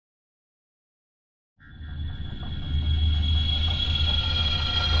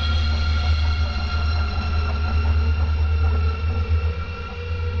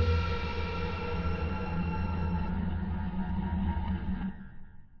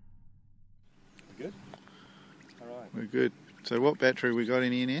We're good. So what battery we got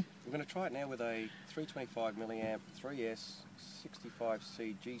in here now? We're going to try it now with a 325mm 3S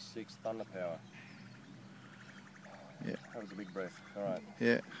 65C G6 Thunder Power. Yeah. That was a big breath. Alright.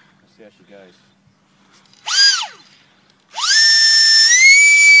 Yeah. Let's see how she goes.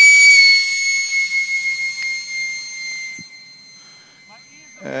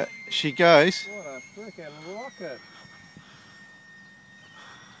 She goes. What a freaking rocket!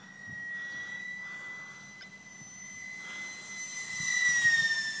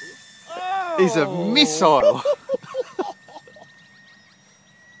 He's a missile.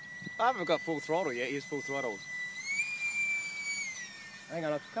 I haven't got full throttle yet. Here's full throttle. Hang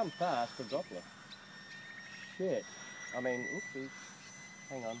on, I've come fast for Doppler. Shit. I mean, oopsie.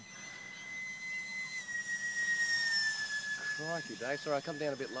 Hang on. Crikey, Dave. Sorry, I come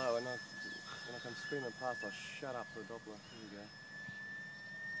down a bit low and when I come screaming past, I'll shut up for a Doppler. Here we go.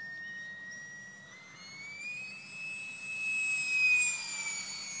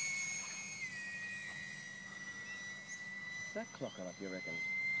 Is that clocking up, you reckon?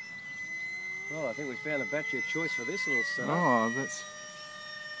 Oh, I think we found a battery of choice for this little setup. Oh, that's...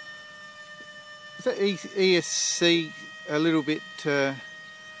 Is that ESC a little bit...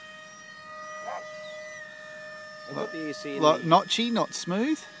 Like, the ESC in like notchy, not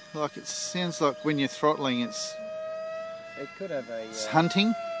smooth? Like it sounds like when you're throttling it's... It could have a... It's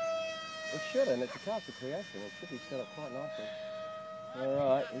hunting? It should, and it's a cast of creation. It should be set up quite nicely.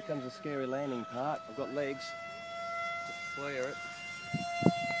 Alright, here comes the scary landing part. I've got legs to flare it.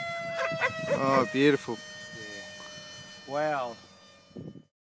 Oh, beautiful. Yeah. Wow.